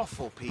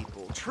 Awful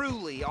people,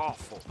 truly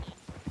awful.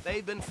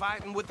 They've been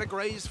fighting with the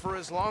Grays for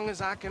as long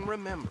as I can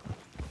remember.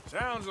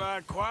 Sounds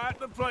like quite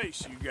the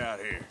place you got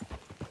here.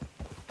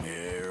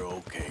 You're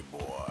okay,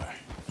 boy.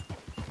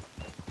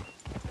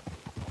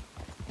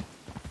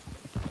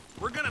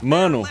 We're gonna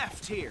Mano,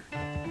 left here.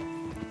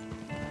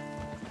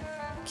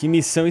 que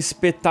missão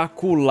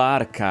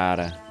espetacular,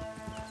 cara.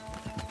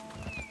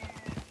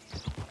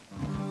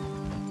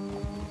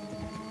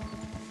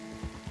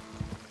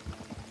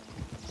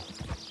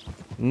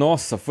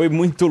 Nossa, foi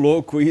muito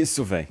louco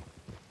isso, velho.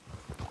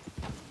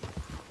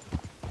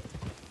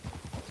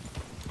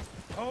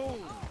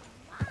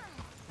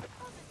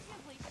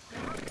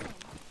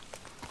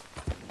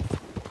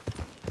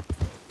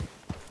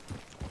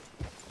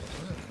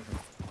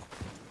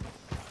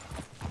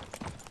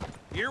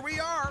 Here we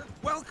are.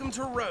 Welcome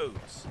to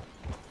Rhodes.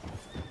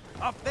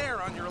 Up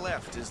there on your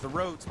left is the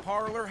Rhodes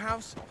Parlor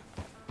House.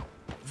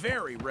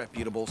 Very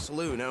reputable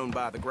saloon owned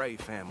by the Gray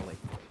family.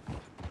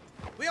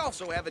 We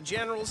also have a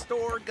general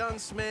store,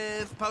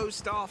 gunsmith,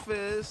 post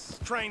office,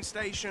 train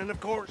station, of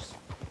course.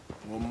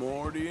 What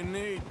more do you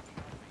need?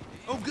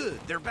 Oh, good.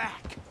 They're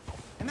back.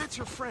 And that's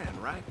your friend,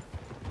 right?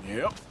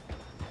 Yep.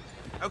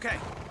 Okay,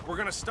 we're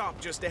gonna stop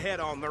just ahead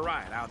on the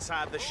right,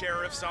 outside the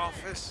sheriff's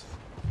office.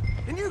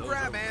 Can you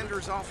grab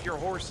Anders off your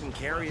horse and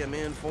carry him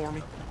in for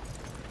me?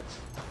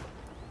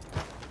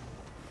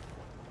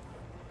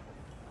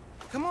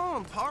 Come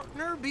on,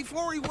 partner,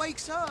 before he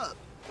wakes up.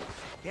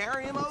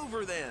 Carry him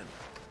over, then.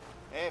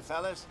 Hey,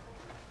 fellas.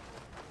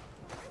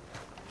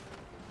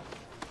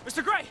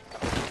 Mr. Gray!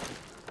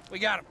 We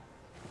got him.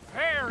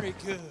 Very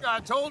good. I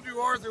told you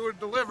Arthur would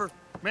deliver.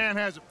 Man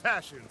has a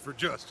passion for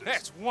justice.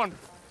 That's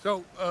wonderful.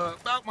 So,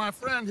 about my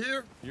friend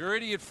here? Your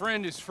idiot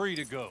friend is free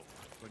to go.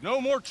 But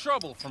no more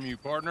trouble from you,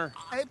 partner.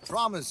 I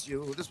promise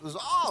you, this was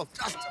all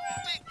just a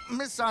big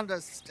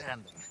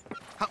misunderstanding.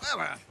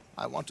 However,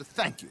 I want to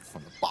thank you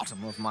from the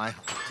bottom of my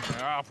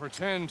heart. I'll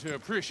pretend to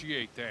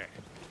appreciate that.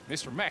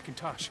 Mr.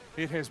 McIntosh,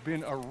 it has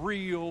been a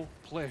real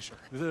pleasure.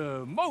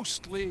 The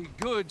mostly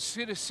good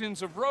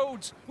citizens of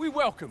Rhodes, we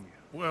welcome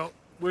you. Well,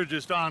 we're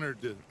just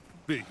honored to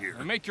be here.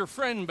 And make your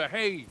friend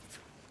behave.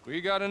 We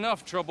got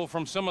enough trouble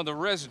from some of the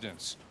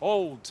residents,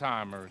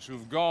 old-timers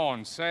who've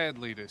gone,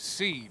 sadly, to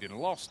seed and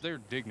lost their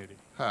dignity.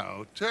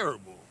 How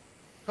terrible.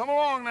 Come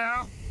along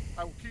now.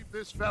 I will keep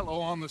this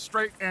fellow on the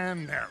straight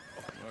and narrow.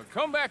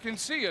 Come back and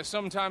see us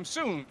sometime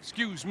soon.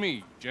 Excuse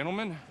me,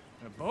 gentlemen.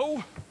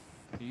 Bo,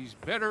 these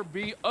better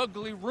be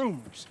ugly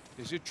rumors.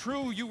 Is it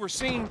true you were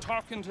seen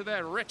talking to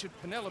that wretched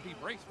Penelope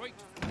Braithwaite?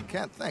 I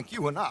can't thank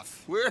you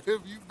enough. Where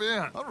have you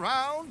been?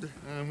 Around.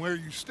 And where are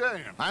you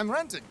staying? I'm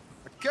renting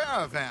a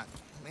caravan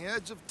on the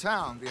edge of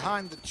town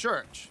behind the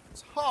church.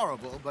 It's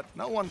horrible, but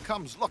no one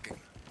comes looking.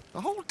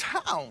 The whole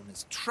town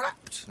is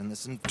trapped in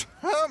this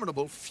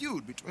interminable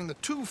feud between the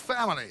two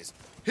families.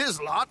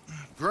 His lot,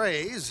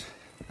 Gray's,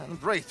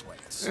 and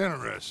Braithwaite's.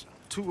 Interesting.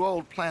 Two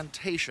old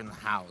plantation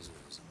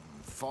houses,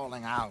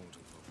 falling out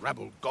of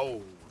rebel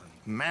gold,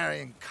 and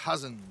marrying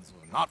cousins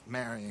or not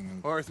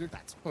marrying. Arthur,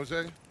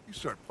 Jose, you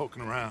start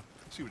poking around.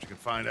 See what you can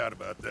find out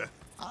about that.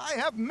 I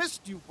have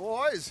missed you,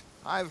 boys.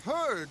 I've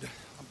heard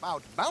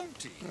about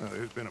bounty.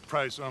 There's been a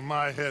price on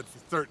my head for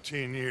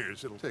 13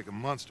 years. It'll take 'em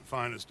months to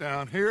find us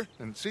down here,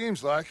 and it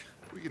seems like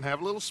we can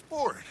have a little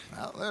sport.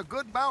 Well, they're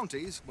good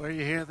bounties. Where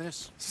you hear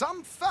this?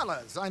 Some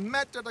fellas I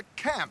met at a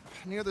camp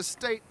near the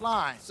state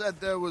line said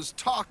there was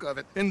talk of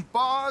it in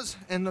bars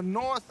in the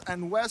north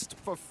and west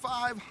for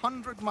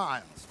 500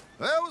 miles.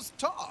 There was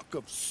talk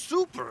of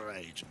super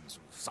agents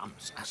of some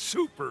sort.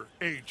 Super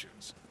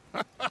agents.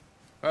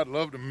 I'd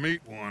love to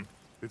meet one.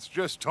 It's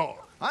just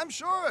talk. I'm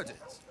sure it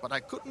is, but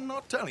I couldn't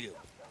not tell you.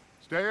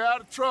 Stay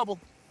out of trouble.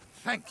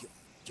 Thank you,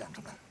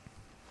 gentlemen.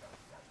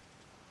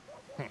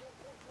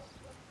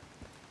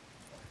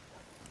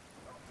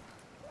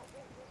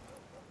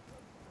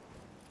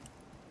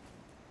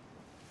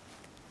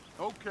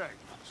 Okay,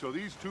 so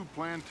these two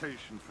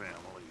plantation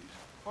families.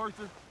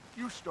 Arthur,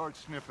 you start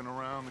sniffing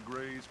around the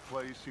Gray's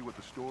place, see what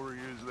the story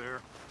is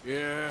there.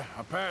 Yeah,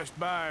 I passed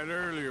by it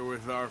earlier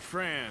with our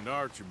friend,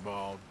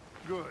 Archibald.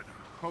 Good.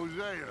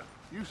 Hosea,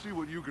 you see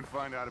what you can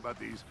find out about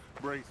these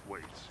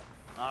Braithwaites.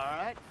 All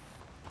right.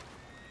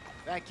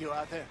 Thank you,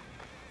 Arthur.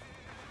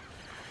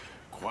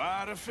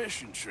 Quite a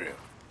fishing trip.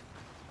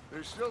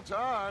 There's still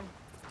time.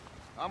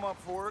 I'm up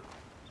for it.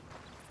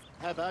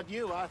 How about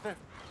you, Arthur?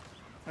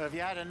 Or have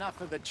you had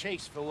enough of the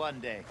chase for one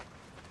day?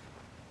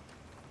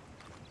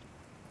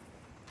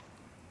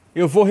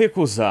 Eu vou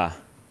recusar.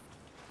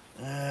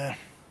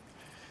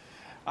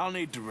 I'll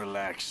need to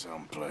relax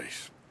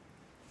someplace.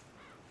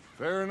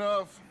 Fair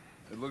enough.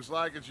 It looks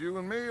like it's you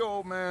and me,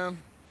 old man.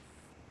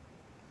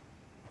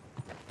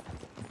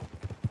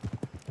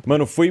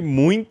 Mano, foi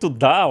muito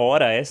da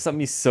hora essa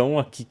missão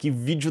aqui. Que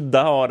vídeo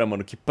da hora,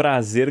 mano. Que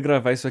prazer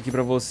gravar isso aqui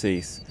pra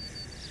vocês.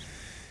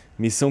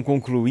 Missão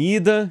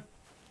concluída.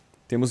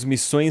 Temos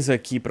missões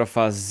aqui pra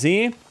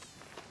fazer.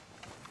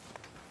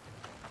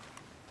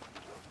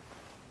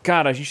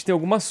 Cara, a gente tem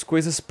algumas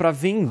coisas pra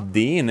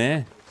vender,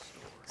 né?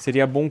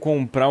 Seria bom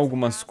comprar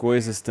algumas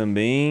coisas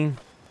também.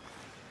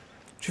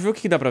 Deixa eu ver o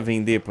que dá pra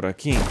vender por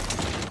aqui.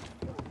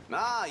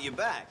 Ah, you're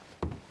back.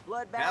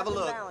 Have a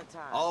look.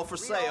 All for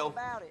sale,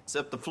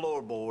 except the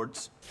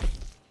floorboards.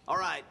 All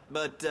right,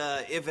 but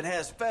if it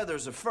has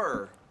feathers or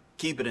fur,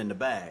 keep it in the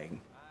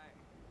bag.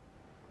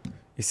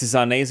 Esses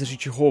anéis a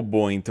gente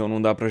roubou, então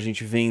não dá pra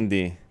gente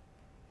vender.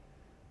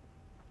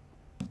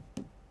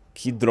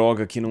 Que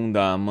droga que não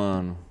dá,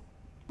 mano.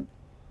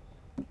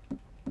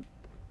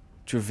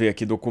 Deixa eu ver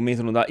aqui,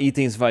 documento não dá.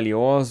 Itens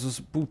valiosos.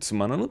 Putz,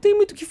 mano, não tem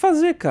muito o que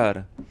fazer,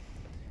 cara.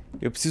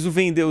 Eu preciso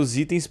vender os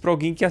itens pra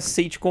alguém que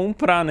aceite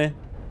comprar, né?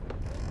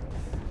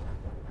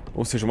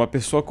 Ou seja, uma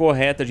pessoa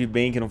correta de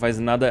bem que não faz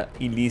nada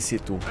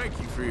ilícito.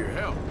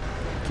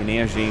 Que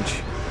nem a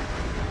gente.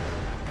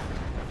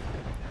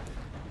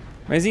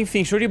 Mas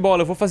enfim, show de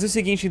bola. Eu vou fazer o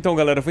seguinte então,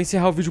 galera. Eu vou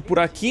encerrar o vídeo por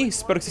aqui.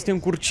 Espero que vocês tenham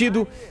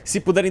curtido. Se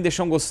puderem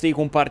deixar um gostei e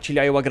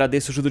compartilhar, eu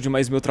agradeço. Ajuda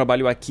demais o meu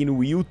trabalho aqui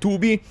no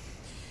YouTube.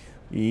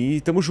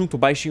 E tamo junto.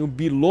 Baixem o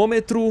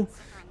bilômetro.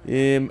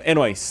 É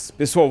nóis.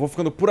 Pessoal, vou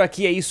ficando por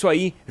aqui. É isso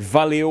aí.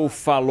 Valeu,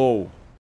 falou.